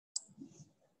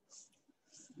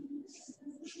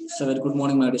So, very good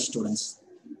morning, my dear students.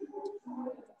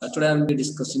 Today I will be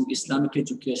discussing Islamic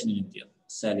education in India,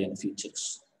 salient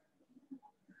features.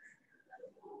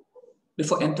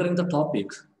 Before entering the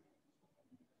topic,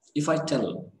 if I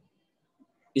tell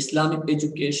Islamic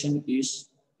education is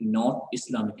not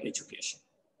Islamic education,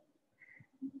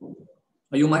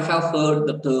 you might have heard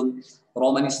the term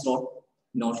Roman is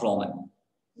not Roman.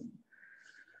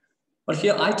 But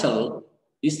here I tell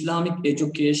Islamic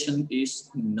education is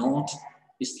not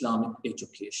Islamic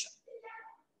education.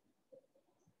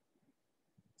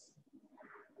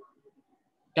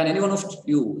 Can any one of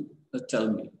you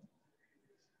tell me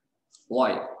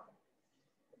why?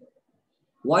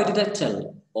 Why did I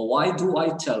tell, or why do I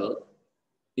tell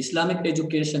Islamic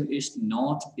education is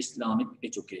not Islamic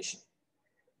education?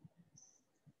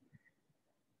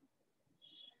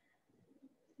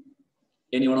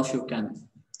 Any one of you can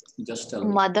just tell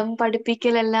me. മതം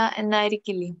പഠിപ്പിക്കലല്ല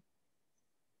എന്നായിരിക്കില്ലേ?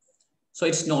 So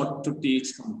it's not to teach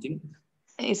something.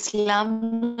 Islam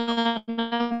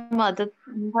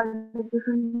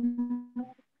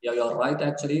Yeah, you're right.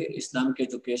 Actually, Islamic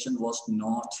education was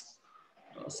not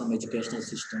some educational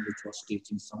system which was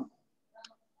teaching some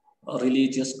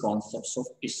religious concepts of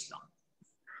Islam.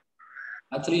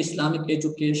 Actually, Islamic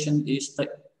education is the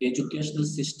educational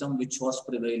system which was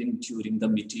prevailing during the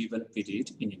medieval period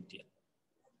in India.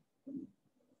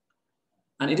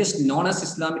 And it is known as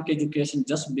Islamic education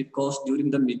just because during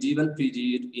the medieval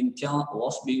period, India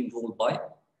was being ruled by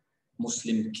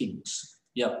Muslim kings.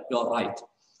 Yeah, you're right.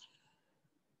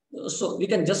 So we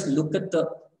can just look at the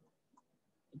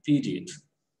period.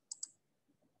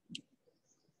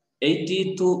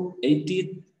 8th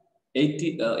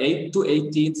to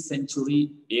 18th century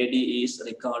AD is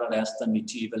regarded as the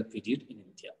medieval period in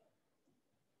India.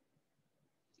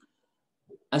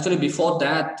 Actually, before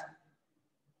that,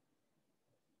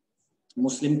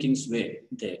 Muslim kings were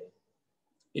there.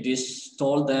 It is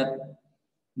told that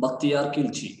Bakhtiyar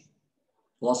Khilji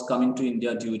was coming to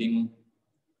India during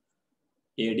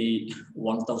AD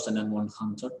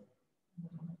 1100,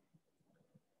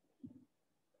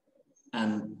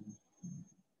 and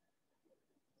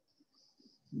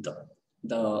the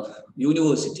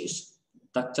universities,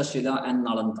 Takshashila and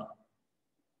Nalanda,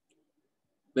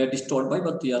 were destroyed by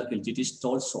Bakhtiyar Khilji. It is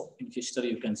told so. In history,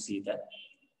 you can see that.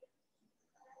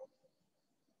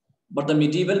 But the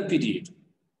medieval period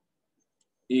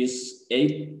is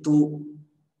 8th to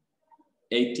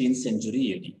 18th century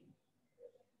AD.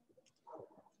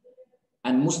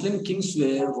 And Muslim kings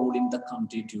were ruling the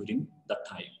country during that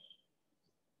time.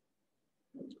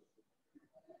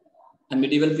 And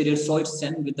medieval period saw its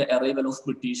end with the arrival of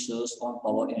Britishers on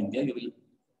power in India. You will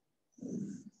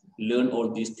learn all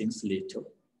these things later.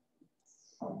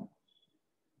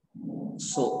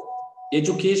 So,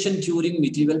 education during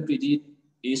medieval period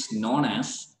is known as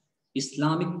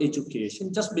Islamic education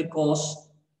just because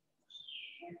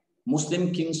Muslim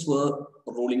kings were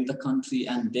ruling the country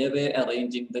and they were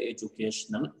arranging the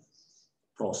educational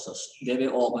process. They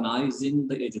were organizing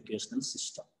the educational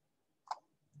system.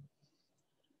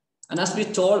 And as we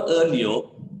told earlier,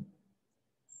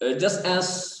 just as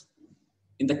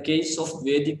in the case of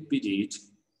Vedic period,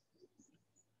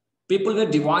 people were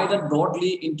divided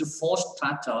broadly into 4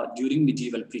 strata during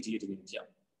medieval period in India.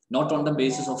 Not on the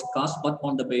basis of caste, but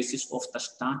on the basis of the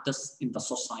status in the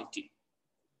society.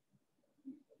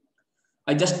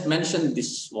 I just mentioned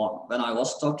this one when I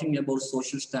was talking about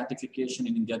social stratification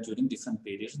in India during different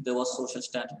periods. There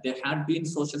had been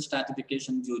social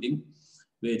stratification during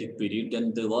Vedic period,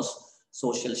 then there was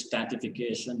social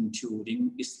stratification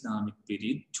during Islamic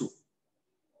period too.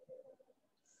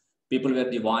 People were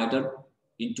divided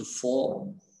into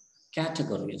 4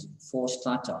 categories, 4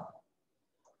 strata.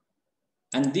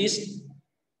 And these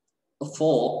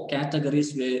 4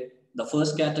 categories were, the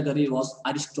first category was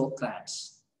aristocrats.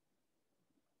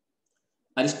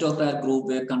 Aristocrat group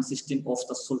were consisting of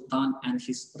the Sultan and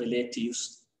his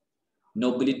relatives,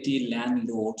 nobility,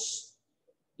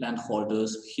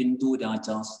 landholders, Hindu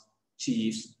Rajas,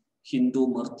 chiefs, Hindu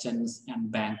merchants,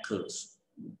 and bankers.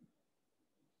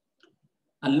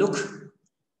 And look,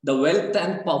 the wealth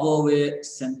and power were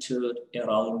centered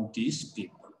around these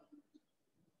people.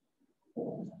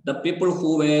 The people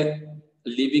who were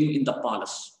living in the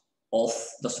palace of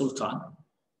the Sultan,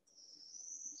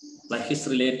 like his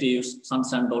relatives,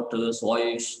 sons and daughters,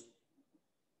 wives,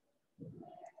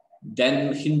 then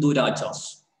Hindu Rajas.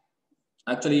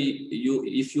 Actually,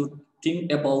 if you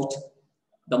think about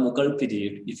the Mughal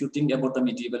period, if you think about the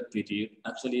medieval period,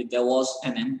 actually there was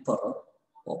an emperor,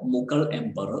 or Mughal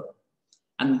emperor,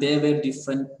 and there were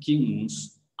different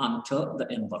kings under the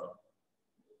emperor.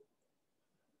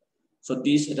 So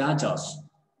these Rajas,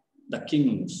 the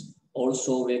kings,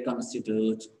 also were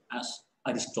considered as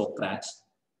aristocrats.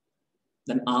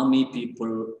 Then army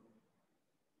people,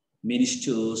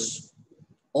 ministers,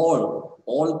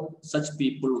 all such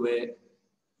people were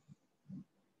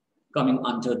coming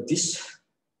under this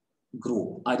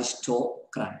group,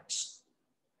 aristocrats.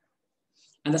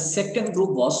 And the second group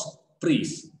was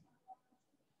priests.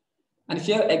 And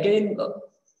here again,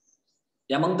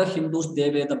 among the Hindus, they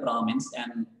were the Brahmins,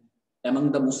 and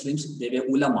among the Muslims, they were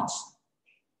ulamas,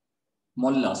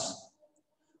 mullahs.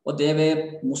 Or they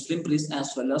were Muslim priests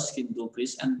as well as Hindu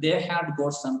priests, and they had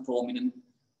got some prominent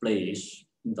place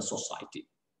in the society.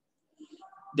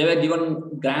 They were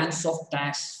given grants of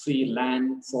tax-free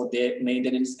land for their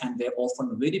maintenance, and they were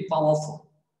often very powerful.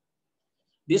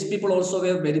 These people also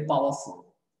were very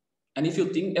powerful. And if you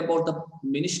think about the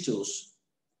ministers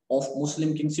of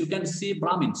Muslim kings, you can see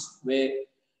Brahmins where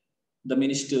the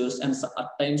ministers, and at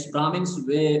times Brahmins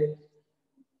were,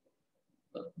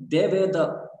 they were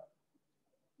the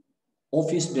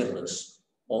office bearers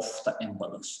of the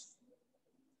emperors.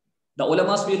 The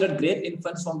ulamas wielded great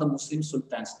influence on the Muslim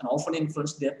sultans and often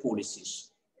influenced their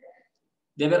policies.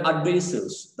 They were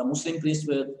advisors. The Muslim priests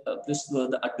were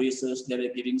the advisors. They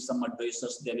were giving some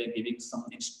advices. They were giving some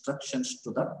instructions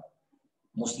to the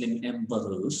Muslim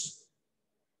emperors.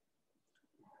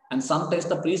 And sometimes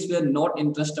the priests were not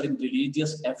interested in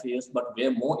religious affairs, but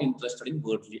were more interested in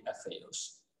worldly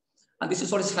affairs. And this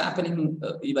is what is happening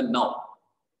even now.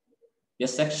 A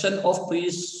section of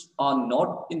priests are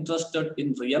not interested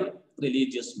in real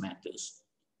religious matters.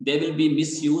 They will be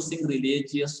misusing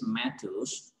religious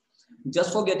matters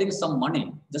just for getting some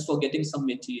money, just for getting some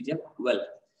material wealth.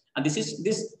 And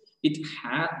it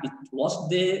was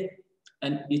there,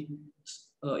 and it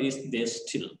is there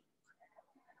still.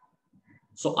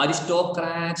 So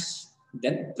aristocrats,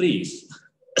 then priests,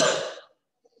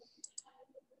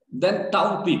 then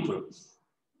town people.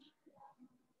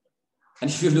 And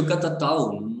if you look at the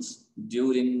towns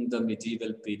during the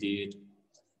medieval period,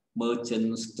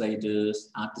 merchants, traders,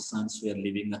 artisans were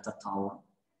living at the town.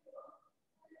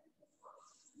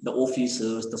 The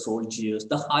officers, the soldiers,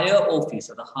 the higher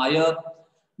officers, the higher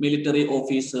military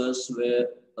officers were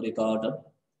regarded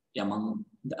among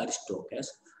the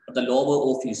aristocrats. But the lower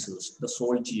officers, the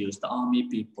soldiers, the army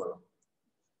people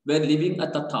were living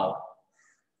at the town.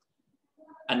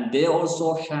 And they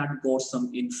also had got some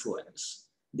influence.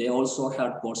 They also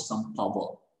had got some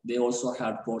power. They also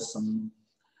had got some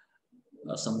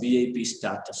VIP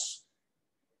status.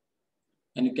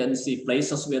 And you can see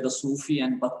places where the Sufi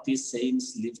and Bhakti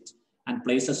saints lived, and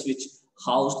places which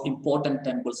housed important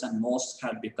temples and mosques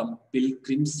had become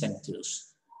pilgrim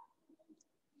centers.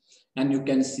 And you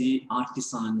can see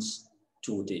artisans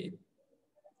today.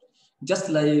 Just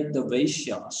like the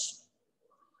Vaishyas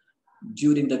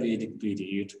during the Vedic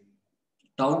period,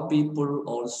 town people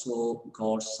also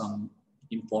got some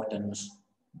importance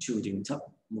during the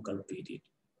Mughal period.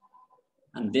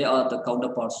 And they are the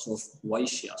counterparts of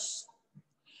Vaishyas.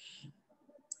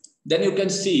 Then you can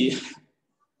see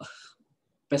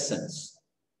peasants,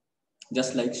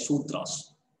 just like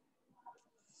Shudras,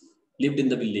 lived in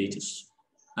the villages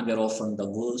and were often the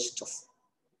worst of.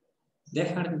 They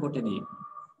hadn't got any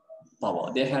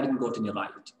power. They hadn't got any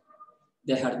right.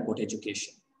 They hadn't got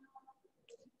education.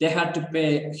 They had to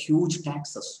pay huge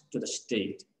taxes to the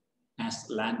state as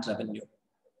land revenue.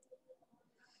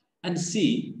 And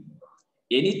see,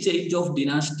 any change of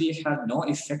dynasty had no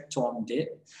effect on their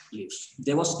lives.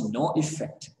 There was no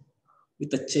effect with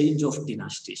the change of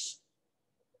dynasties.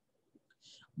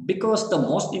 Because the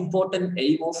most important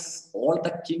aim of all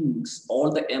the kings, all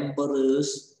the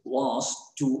emperors,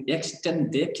 was to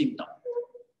extend their kingdom,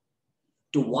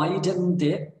 to widen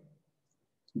their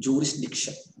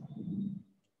jurisdiction.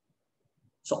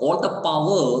 So all the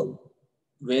power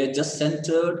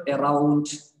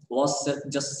was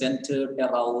just centered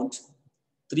around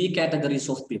three categories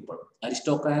of people: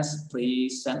 aristocrats,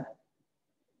 priests, and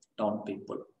town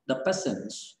people. The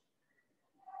peasants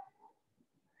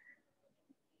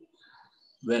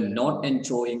were not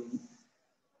enjoying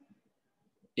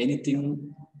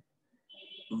anything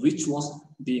which was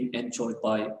being enjoyed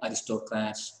by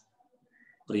aristocrats,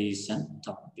 priests, and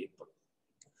town people.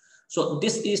 So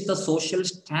this is the social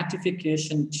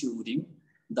stratification during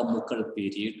the Mughal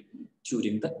period,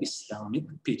 during the Islamic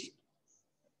period.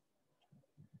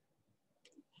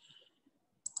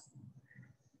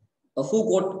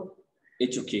 Who got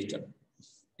educated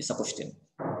is a question.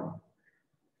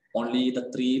 Only the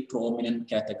three prominent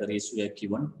categories were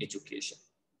given education: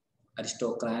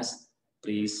 aristocrats,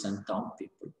 priests, and town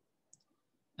people.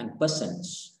 And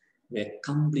peasants were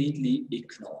completely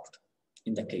ignored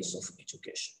in the case of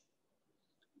education.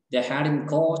 They hadn't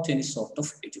got any sort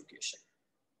of education.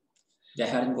 They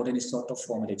hadn't got any sort of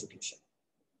formal education.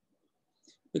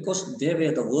 Because they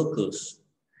were the workers,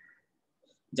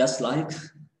 just like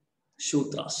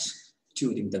Shudras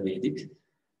during the Vedic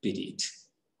period.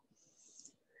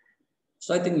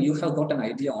 So I think you have got an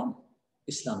idea on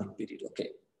Islamic period, okay?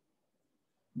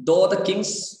 Though the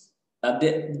kings,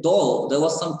 though there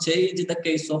was some change in the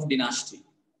case of dynasty,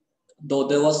 though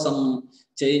there was some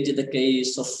change in the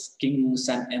case of kings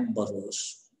and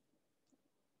emperors,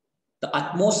 the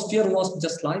atmosphere was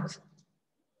just like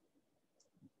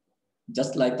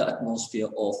the atmosphere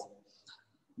of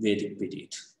Vedic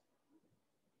period.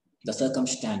 The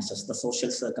circumstances, the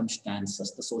social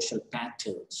circumstances, the social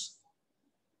patterns,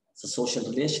 the social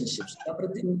relationships,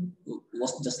 everything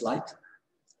was just like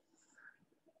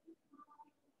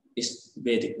is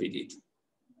Vedic period.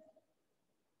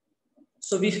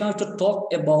 So we have to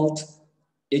talk about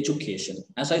education.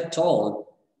 As I told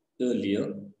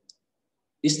earlier,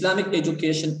 Islamic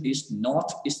education is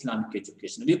not Islamic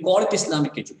education. We call it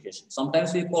Islamic education.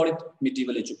 Sometimes we call it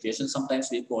medieval education. Sometimes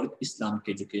we call it Islamic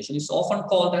education. It's often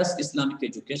called as Islamic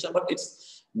education, but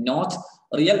it's not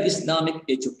real Islamic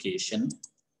education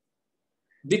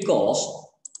because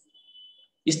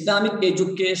Islamic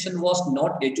education was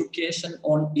not education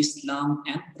on Islam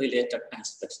and related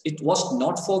aspects. It was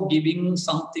not for giving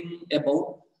something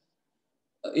about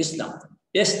Islam.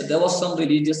 Yes, there was some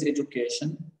religious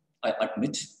education, I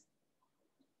admit.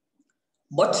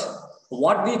 But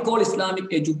what we call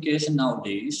Islamic education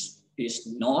nowadays is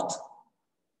not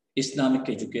Islamic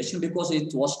education because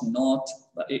it was not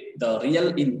the real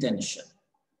intention,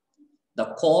 the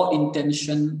core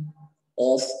intention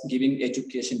of giving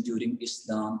education during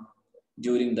Islam,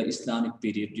 during the Islamic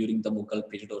period, during the Mughal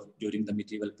period, or during the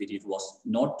medieval period was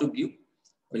not to give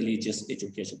religious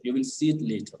education. You will see it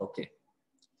later, okay?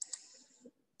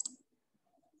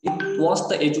 It was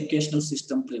the educational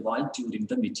system prevailed during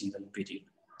the medieval period.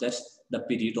 That's the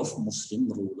period of Muslim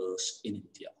rulers in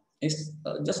India. It's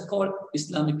just called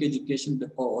Islamic education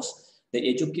because the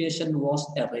education was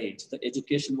arranged, the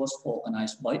education was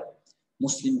organized by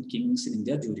Muslim kings in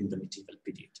India during the medieval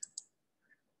period.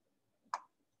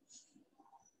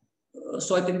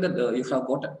 So I think that you have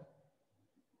got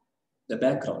the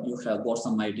background, you have got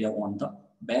some idea on the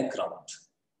background,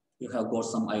 you have got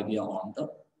some idea on the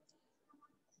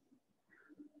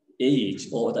age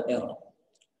or the era.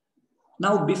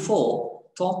 Now, before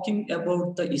talking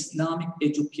about the Islamic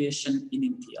education in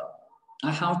India,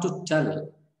 I have to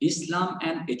tell Islam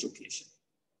and education.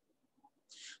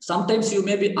 Sometimes you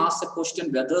may be asked a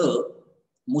question whether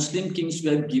Muslim kings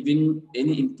were giving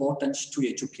any importance to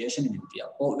education in India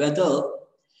or whether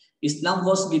Islam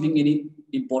was giving any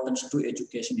importance to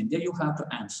education in India. You have to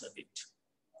answer it.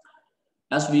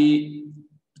 As we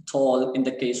told in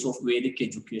the case of Vedic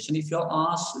education, if you're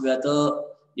asked whether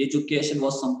education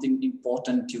was something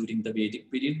important during the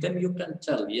Vedic period, then you can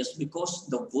tell yes, because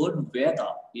the word Veda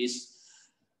is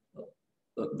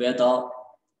Veda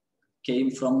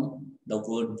came from the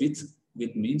word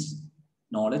with means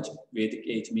knowledge. Vedic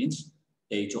age means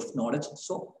age of knowledge.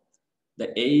 So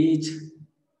the age,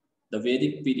 the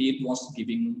Vedic period was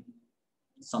giving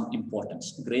some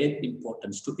importance, great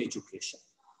importance to education.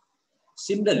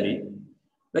 Similarly,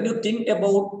 when you think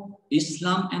about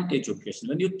Islam and education,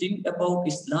 when you think about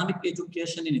Islamic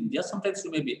education in India, sometimes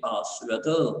you may be asked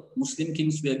whether Muslim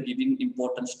kings were giving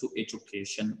importance to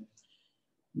education,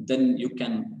 then you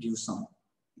can give some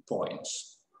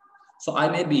points. So I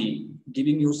may be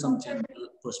giving you some general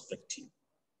perspective.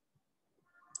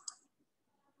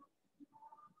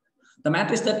 The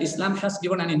matter is that Islam has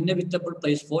given an inevitable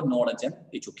place for knowledge and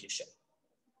education.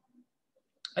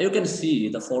 You can see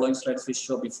the following slides which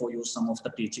show before you some of the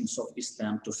teachings of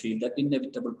Islam to feel the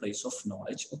inevitable place of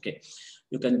knowledge. Okay,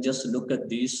 you can just look at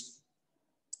these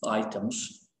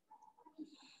items.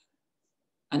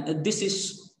 And this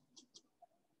is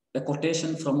a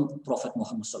quotation from Prophet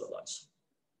Muhammad Sallallahu Alaihi Wasallam.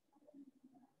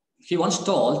 He once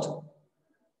told,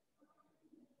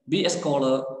 be a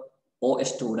scholar or a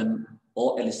student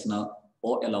or a listener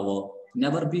or a lover,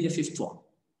 never be a fifth one.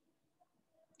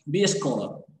 Be a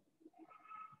scholar.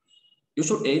 You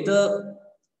should either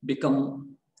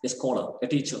become a scholar, a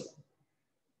teacher,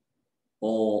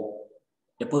 or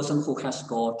a person who has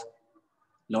got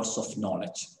lots of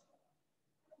knowledge.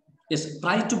 Yes,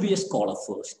 try to be a scholar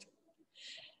first.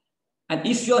 And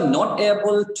if you're not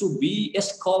able to be a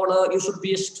scholar, you should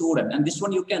be a student. And this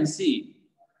one you can see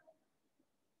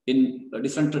in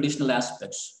different traditional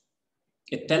aspects.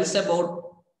 It tells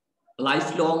about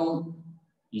lifelong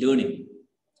learning.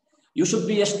 You should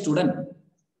be a student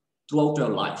throughout your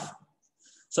life.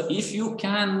 So if you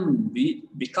can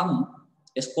become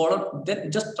a scholar, then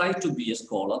just try to be a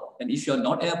scholar. And if you're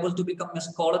not able to become a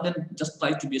scholar, then just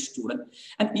try to be a student.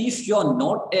 And if you're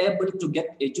not able to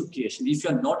get education, if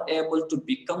you're not able to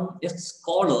become a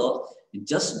scholar,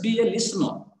 just be a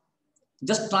listener.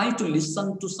 Just try to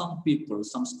listen to some people,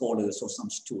 some scholars or some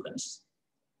students.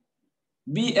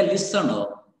 Be a listener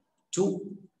to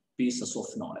pieces of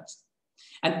knowledge.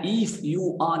 And if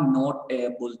you are not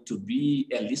able to be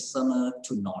a listener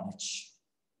to knowledge,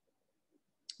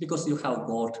 because you have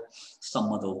got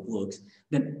some other works,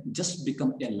 then just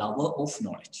become a lover of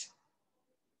knowledge.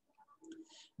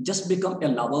 Just become a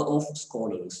lover of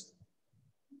scholars.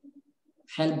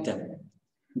 Help them.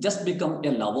 Just become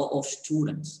a lover of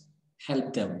students.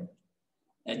 Help them.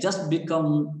 And just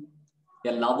become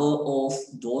a lover of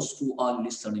those who are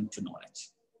listening to knowledge.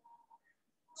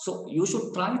 So you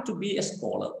should try to be a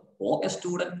scholar or a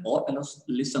student or a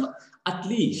listener, at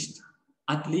least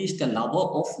a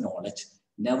lover of knowledge.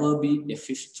 Never be a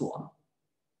fifth one.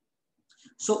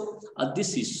 So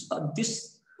these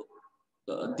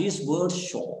words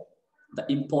show the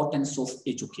importance of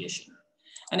education.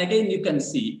 And again, you can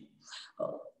see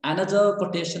another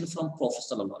quotation from Prophet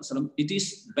Sallallahu Alaihi Wasallam. It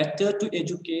is better to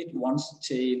educate one's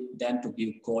child than to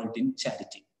give gold in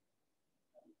charity.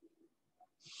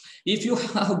 If you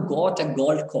have got a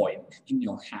gold coin in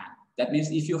your hand, that means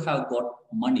if you have got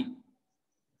money,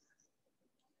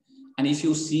 and if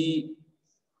you see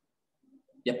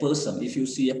a person, if you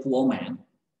see a poor man,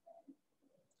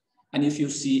 and if you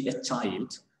see a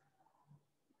child,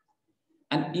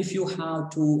 and if you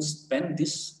have to spend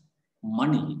this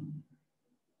money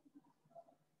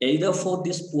either for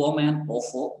this poor man or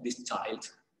for this child,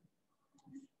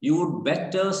 you would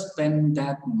better spend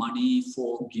that money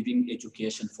for giving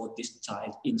education for this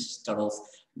child instead of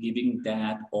giving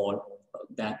that gold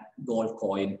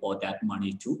coin or that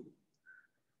money to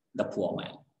the poor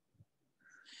man.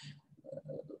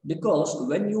 Because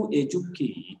when you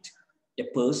educate a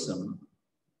person,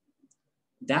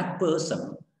 that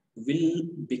person will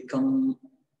become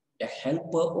a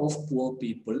helper of poor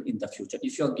people in the future.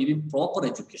 If you're giving proper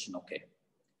education, okay.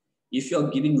 If you're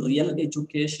giving real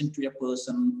education to a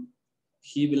person,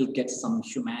 he will get some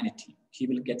humanity. He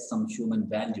will get some human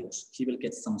values. He will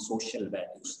get some social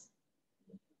values.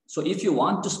 So if you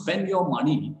want to spend your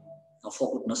money,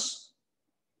 for goodness,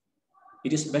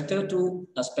 it is better to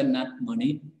spend that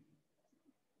money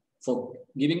for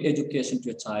giving education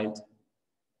to a child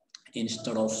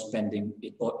instead of spending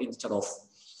it or instead of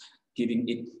giving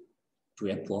it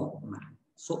to a poor man.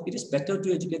 So it is better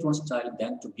to educate one's child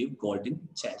than to give gold in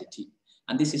charity.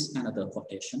 And this is another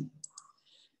quotation.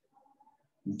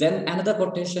 Then another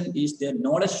quotation is the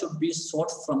knowledge should be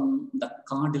sought from the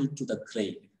cradle to the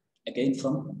grave. Again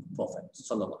from Prophet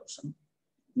Sallallahu Alaihi Wasallam.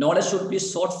 Knowledge should be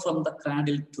sought from the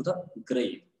cradle to the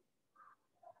grave.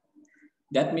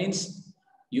 That means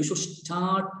you should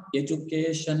start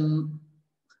education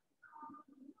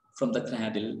from the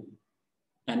cradle,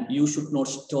 and you should not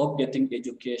stop getting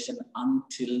education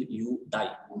until you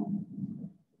die.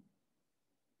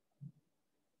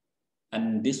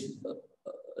 And this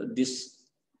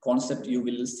concept you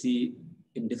will see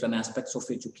in different aspects of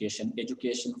education.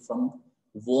 Education from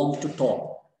womb to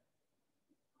tomb.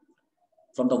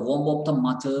 From the womb of the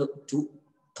mother to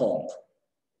tomb.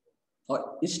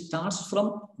 It starts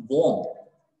from womb.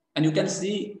 And you can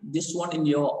see this one in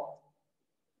your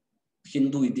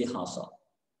Hindu Itihasa.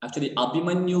 Actually,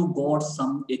 Abhimanyu got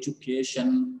some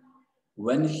education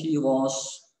when he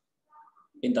was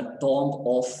in the tomb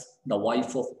of the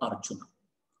wife of Arjuna.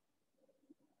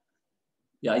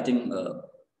 Yeah, I think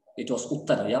it was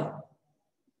Uttara, yeah?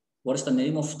 What is the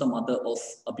name of the mother of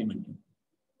Abhimanyu?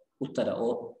 Uttara,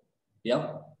 or,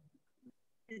 yeah?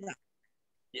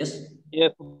 Yes?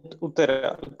 Yes,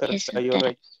 Uttara, Yes, you're Uttara.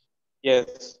 right.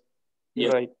 Yes, you're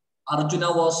Yes. right.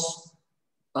 Arjuna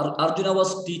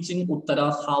was teaching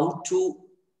Uttara how to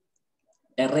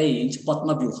arrange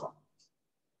Padma Vyuha.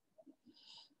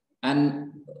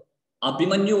 And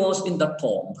Abhimanyu was in the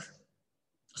tomb,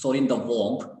 sorry, in the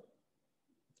womb.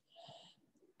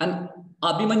 And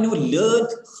Abhimanyu learned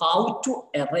how to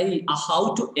arrange,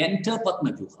 how to enter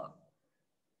Padma Vyuha.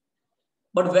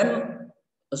 But when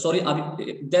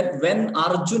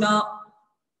Arjuna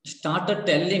started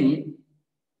telling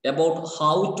about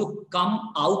how to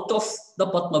come out of the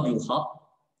Padma Vyuha,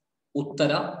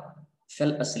 Uttara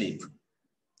fell asleep.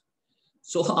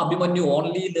 So Abhimanyu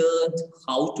only learned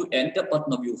how to enter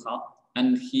Padma Vyuha,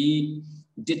 and he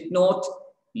did not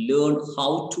learn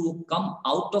how to come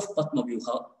out of Padma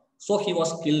Vyuha. So he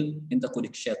was killed in the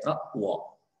Kurukshetra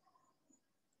war.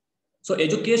 So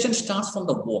education starts from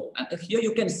the womb. And here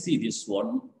you can see this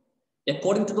one.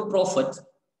 According to the Prophet,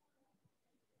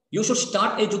 You should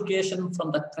start education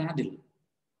from the cradle,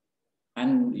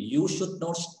 and you should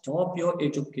not stop your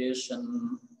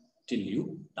education till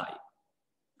you die.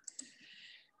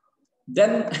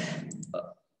 Then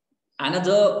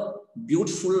another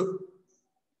beautiful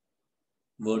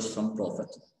words from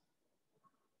Prophet.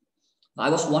 I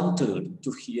was wondered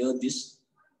to hear these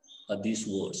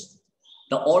words.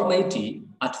 The Almighty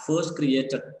at first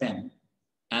created pen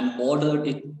and ordered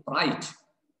it right,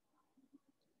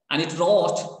 and it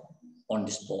wrote on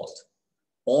the spot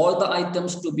all the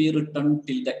items to be written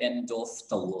till the end of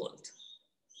the world.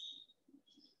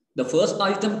 The first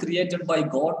item created by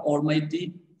God Almighty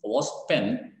was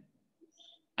pen,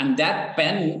 and that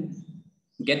pen,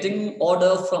 getting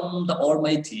order from the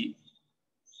Almighty,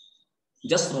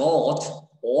 just wrote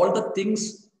all the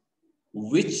things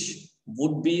which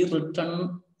would be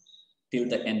written till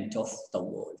the end of the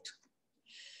world.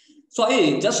 So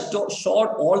I just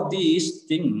showed all these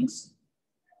things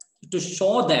to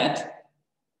show that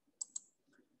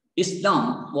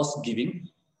Islam is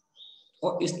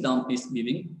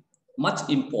giving much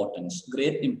importance,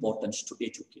 great importance to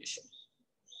education.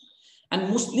 And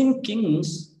Muslim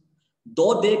kings,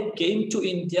 though they came to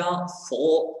India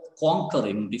for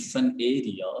conquering different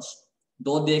areas,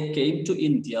 though they came to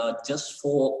India just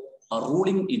for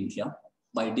ruling India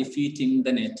by defeating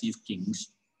the native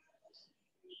kings,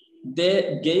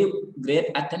 they gave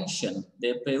great attention,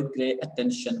 they paid great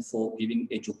attention for giving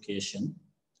education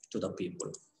to the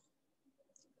people.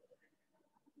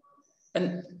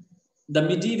 And the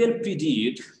medieval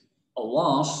period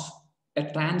was a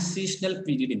transitional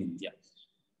period in India.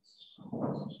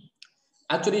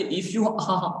 Actually, if you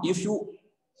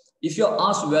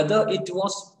ask whether it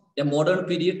was a modern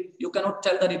period, you cannot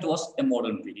tell that it was a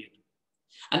modern period.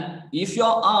 And if you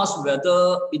are asked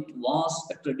whether it was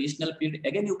a traditional period,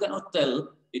 again, you cannot tell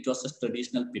it was a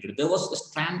traditional period. It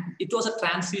was a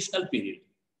transitional period.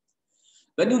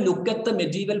 When you look at the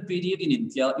medieval period in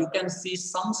India, you can see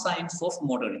some signs of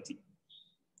modernity.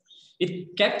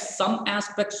 It kept some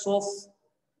aspects of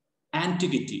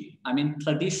antiquity, I mean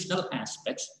traditional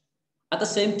aspects. At the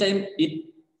same time, it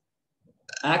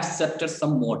accepted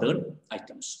some modern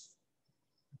items.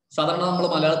 സാധാരണ നമ്മൾ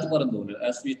മലയാളത്തിൽ പറയുന്നത്,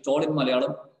 as we told in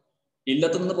Malayalam,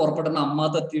 ഇല്ലത്തു നിന്ന് പുറപ്പെടുന്ന അമ്മ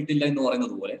തെറ്റിയിട്ടില്ല എന്ന്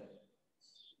പറയുന്നത് പോലെ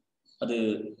അത്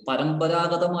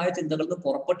പരമ്പരാഗതമായ ചിന്തകളിൽ നിന്ന്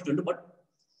പുറപ്പെട്ടിട്ടുണ്ട്, but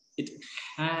it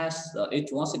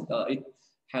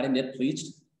hadn't yet reached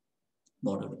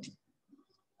modernity.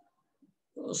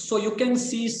 So you can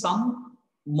see some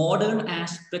modern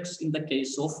aspects in the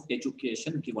case of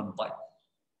education given by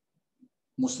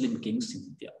Muslim kings in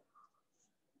India.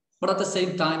 But at the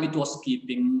same time, it was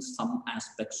keeping some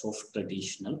aspects of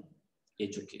traditional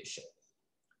education.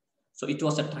 So it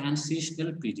was a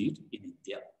transitional period in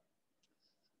India.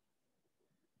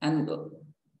 And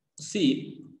see,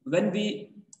 when we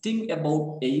think about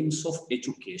aims of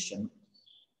education,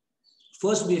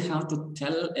 first we have to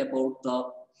tell about the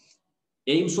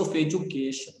aims of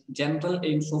education, general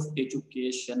aims of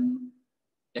education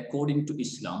according to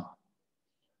Islam.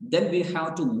 Then we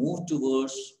have to move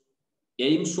towards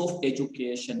aims of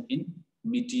education in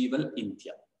medieval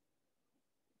India.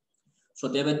 So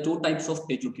there were two types of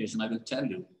education, I will tell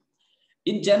you.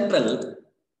 In general,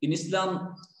 in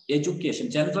Islam, education,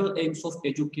 general aims of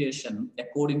education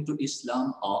according to Islam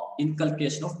are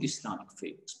inculcation of Islamic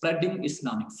faith, spreading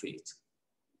Islamic faith,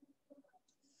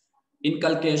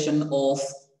 inculcation of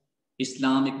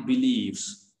Islamic beliefs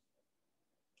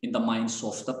in the minds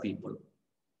of the people.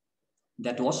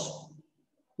 That was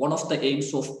one of the aims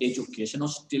of education, or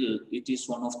still it is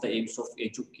one of the aims of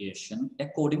education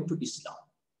according to Islam.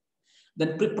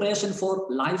 Then preparation for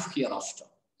life hereafter.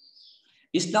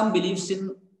 Islam believes in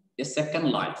a second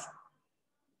life.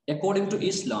 According to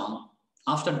Islam,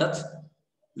 after death,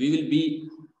 we will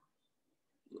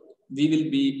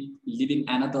be living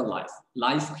another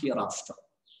life hereafter.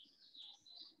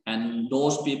 And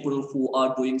those people who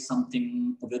are doing something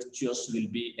virtuous will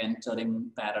be entering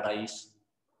paradise.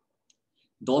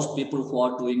 Those people who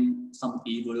are doing some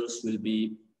evils will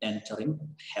be entering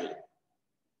hell.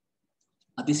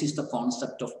 This is the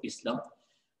concept of Islam.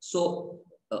 So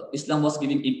Islam was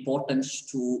giving importance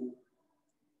to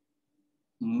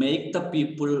make the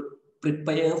people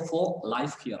prepare for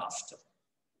life hereafter.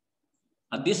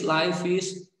 This life is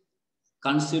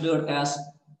considered as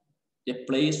a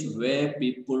place where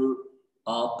people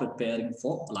are preparing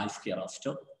for life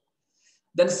hereafter.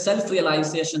 Then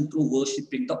self-realization through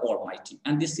worshipping the Almighty.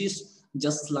 And this is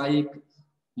just like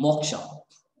moksha,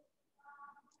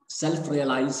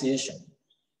 self-realization.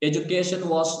 Education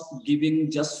was given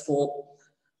just for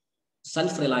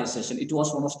self-realization. It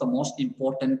was one of the most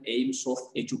important aims of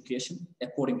education.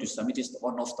 According to some, it is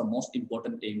one of the most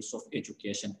important aims of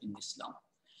education in Islam.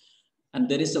 And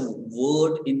there is a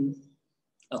word in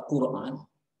Quran.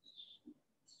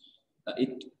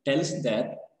 It tells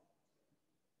that,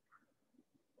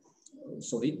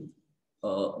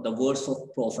 the words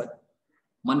of Prophet,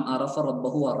 Man arafa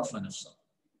rabbahu arafa nafsa.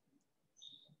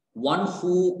 One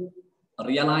who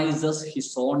realizes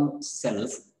his own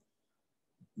self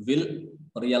will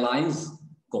realize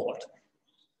God.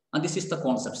 And this is the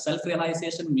concept.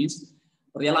 Self-realization means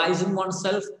realizing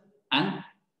oneself, and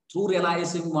through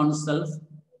realizing oneself,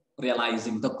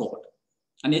 realizing the God.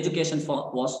 And education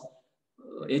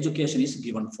is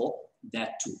given for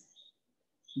that too.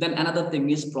 Then another thing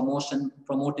is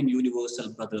promoting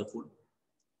universal brotherhood.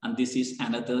 And this is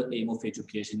another aim of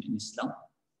education in Islam.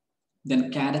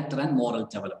 Then character and moral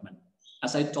development.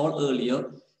 As I told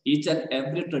earlier, each and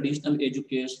every traditional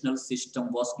educational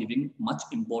system was giving much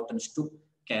importance to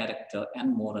character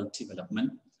and moral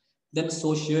development. Then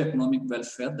socio-economic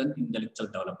welfare, then intellectual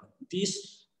development.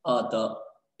 These are the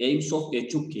aims of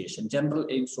education, general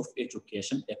aims of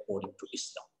education according to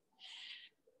Islam.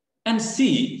 And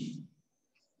see,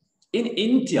 in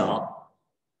India,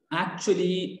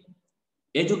 actually,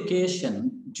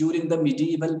 education during the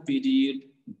medieval period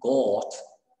got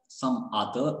some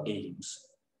other aims.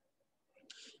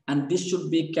 And this should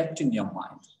be kept in your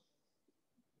mind.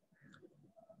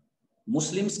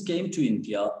 Muslims came to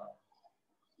India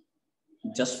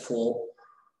just for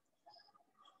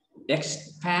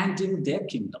expanding their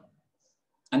kingdom.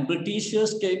 And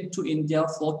Britishers came to India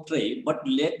for trade, but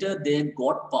later they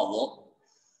got power.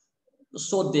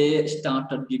 So they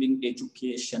started giving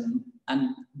education,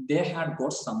 and they had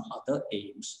got some other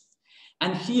aims.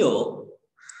 And here,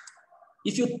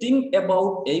 if you think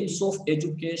about aims of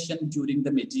education during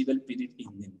the medieval period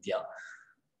in India,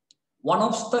 one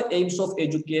of the aims of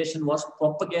education was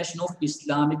propagation of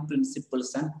Islamic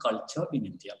principles and culture in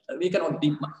India. We cannot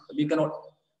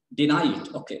deny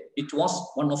it. Okay, it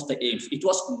was one of the aims. It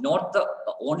was not the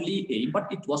only aim, but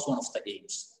it was one of the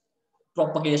aims.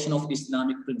 Propagation of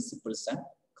Islamic principles and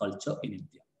culture in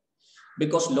India.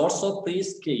 Because lots of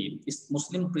priests came,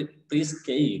 Muslim priests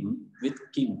came with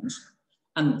kings,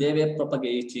 and they were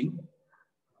propagating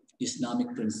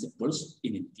Islamic principles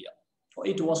in India. So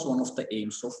it was one of the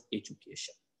aims of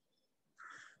education.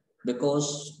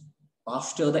 Because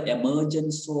after the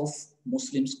emergence of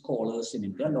Muslim scholars in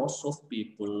India, lots of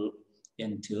people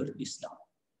entered Islam.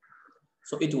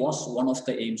 So it was one of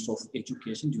the aims of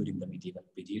education during the medieval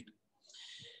period.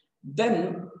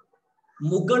 Then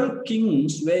Mughal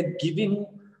kings were giving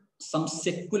some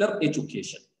secular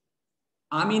education.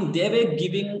 I mean, they were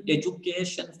giving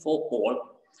education for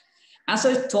all. As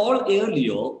I told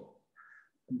earlier,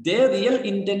 their real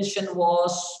intention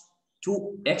was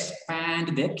to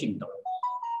expand their kingdom.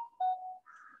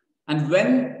 And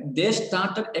when they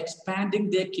started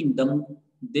expanding their kingdom,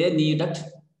 they needed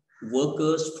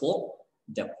workers for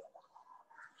them.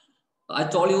 I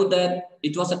told you that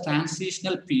it was a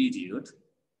transitional period,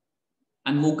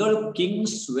 and Mughal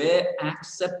kings were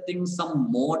accepting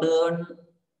some modern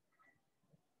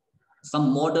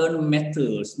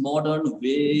methods, modern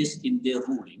ways in their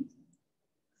ruling.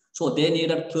 So they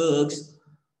needed clerks,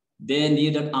 they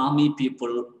needed army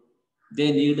people,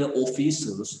 they needed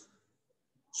officers.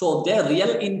 So their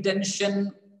real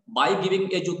intention by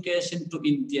giving education to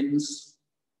Indians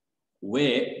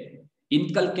were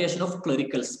inculcation of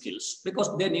clerical skills,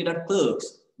 because they needed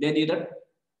clerks, they needed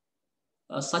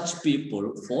such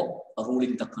people for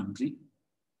ruling the country.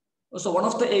 So one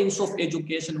of the aims of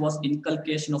education was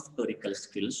inculcation of clerical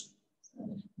skills,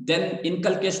 then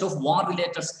inculcation of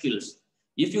war-related skills.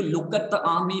 If you look at the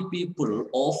army people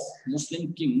of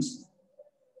Muslim kings,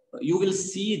 you will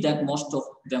see that most of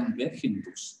them were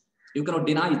Hindus. You cannot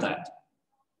deny that.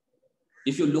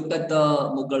 If you look at the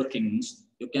Mughal kings,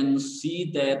 you can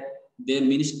see that their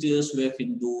ministers were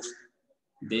Hindus,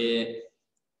 their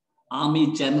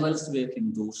army generals were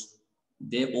Hindus,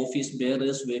 their office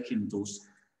bearers were Hindus.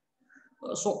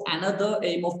 So another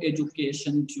aim of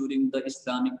education during the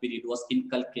Islamic period was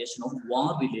inculcation of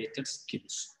war-related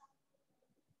skills.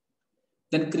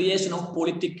 Then creation of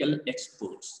political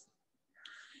experts.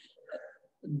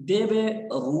 They were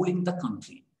ruling the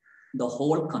country, the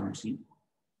whole country,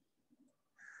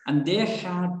 and they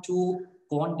had to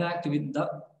contact with the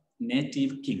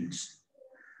native kings.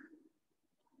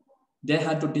 They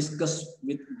had to discuss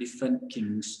with different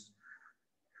kings.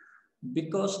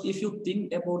 Because if you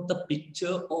think about the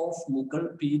picture of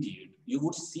Mughal period, you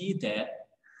would see that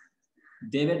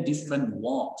there were different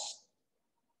wars.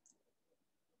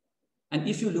 And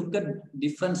if you look at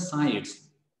different sides,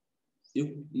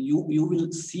 you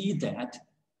will see that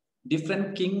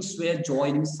different kings were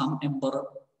joining some emperor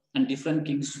and different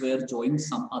kings were joining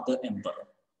some other emperor.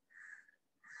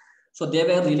 So there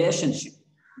were relationship.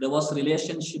 There was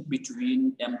relationship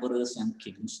between emperors and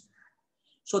kings.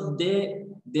 So they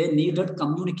needed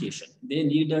communication. They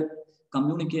needed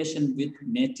communication with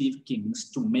native kings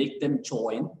to make them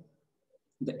join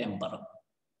the emperor.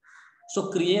 So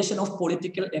creation of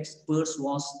political experts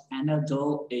was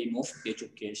another aim of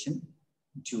education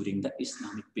during the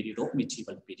Islamic period or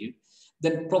medieval period.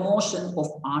 Then promotion of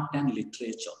art and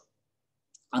literature.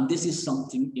 And this is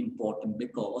something important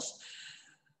because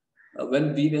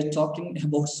when we were talking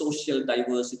about social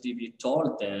diversity, we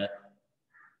told that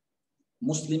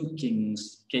Muslim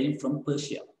kings came from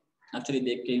Persia. Actually,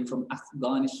 they came from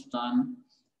Afghanistan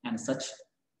and such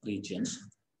regions.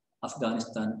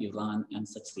 Afghanistan, Iran, and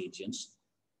such regions.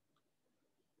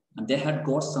 And they had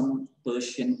got some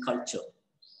Persian culture.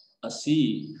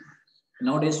 See,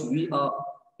 nowadays we are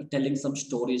telling some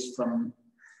stories from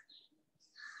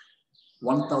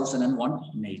 1001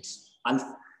 Nights,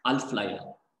 Alf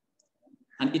Laila.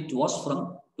 And it was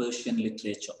from Persian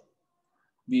literature.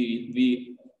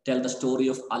 We tell the story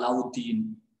of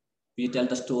Alauddin. We tell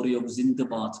the story of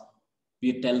Zindabad.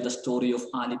 We tell the story of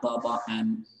Ali Baba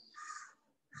and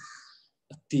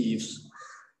thieves.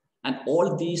 And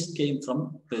all these came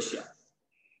from Persia.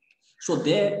 So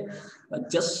they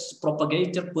just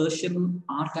propagated Persian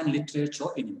art and literature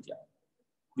in India.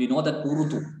 We know that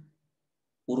Urdu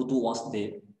was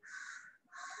there.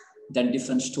 Then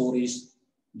different stories,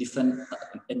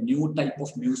 a new type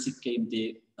of music came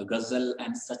there, a ghazal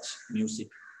and such music.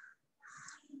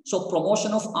 So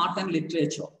promotion of art and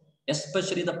literature,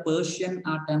 especially the Persian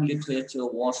art and literature,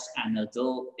 was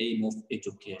another aim of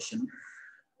education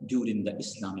during the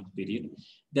Islamic period.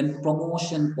 Then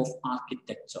promotion of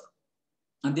architecture.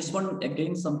 And this one,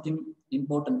 again, something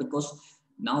important because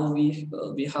now we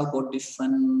have got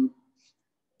different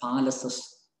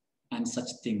palaces and such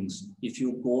things. If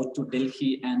you go to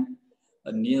Delhi and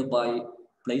nearby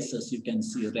places, you can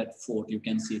see Red Fort, you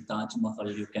can see Taj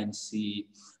Mahal, you can see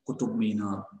Qutub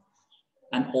Minar.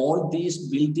 And all these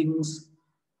buildings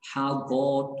have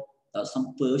got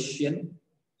some Persian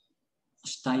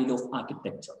style of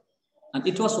architecture. And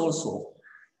it was also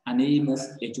an aim of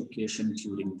education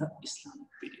during the Islamic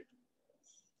period.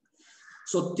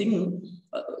 So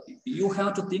you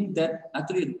have to think that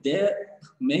actually their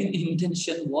main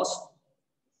intention was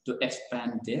to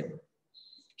expand their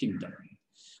kingdom.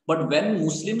 But when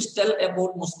Muslims tell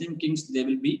about Muslim kings, they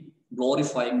will be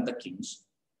glorifying the kings.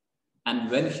 And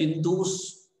when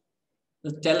Hindus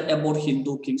tell about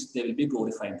Hindu kings, they will be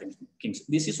glorifying the kings.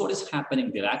 This is what is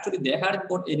happening there. Actually, they hadn't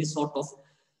got any sort of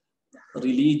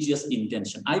religious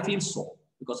intention. I feel so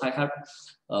because I have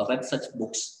read such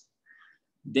books.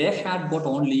 They had got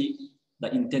only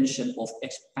the intention of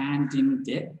expanding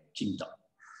their kingdom.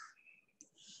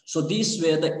 So these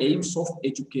were the aims of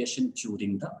education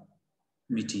during the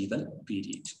medieval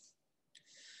period.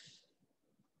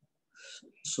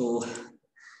 So,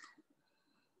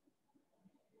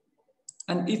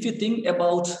 and if you think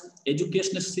about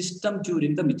educational system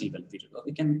during the medieval period,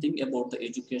 we can think about the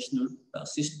educational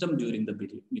system during the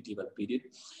medieval period.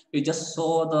 We just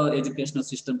saw the educational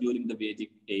system during the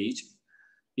Vedic age.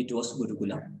 It was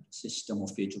Gurukula system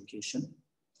of education.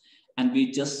 And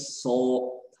we just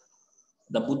saw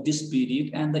the Buddhist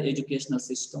period, and the educational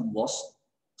system was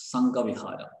Sangha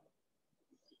Vihara.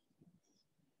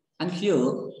 And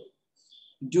here,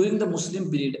 during the Muslim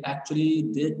period,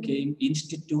 actually, there came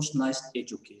institutionalized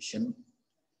education.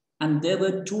 And there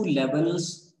were two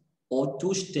levels or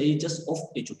two stages of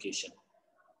education.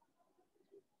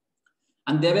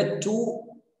 And there were two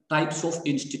types of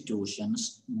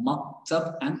institutions,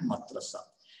 maktab and madrasa.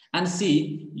 And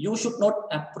see, you should not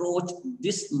approach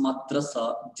this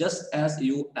madrasa just as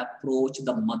you approach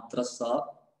the madrasa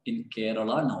in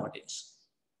Kerala nowadays.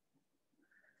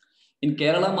 In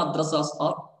Kerala, madrasas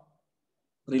are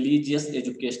religious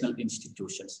educational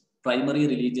institutions, primary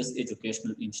religious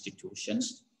educational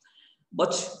institutions.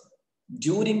 But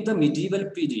during the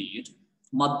medieval period,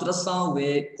 madrasa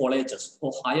were colleges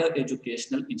or higher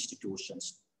educational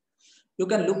institutions. You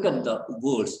can look at the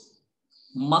words.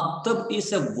 Maktab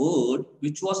is a word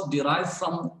which was derived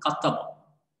from kataba.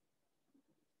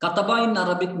 Kataba in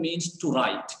Arabic means to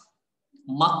write.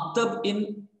 Maktab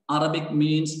in Arabic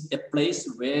means a place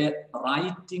where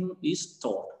writing is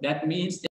taught. That means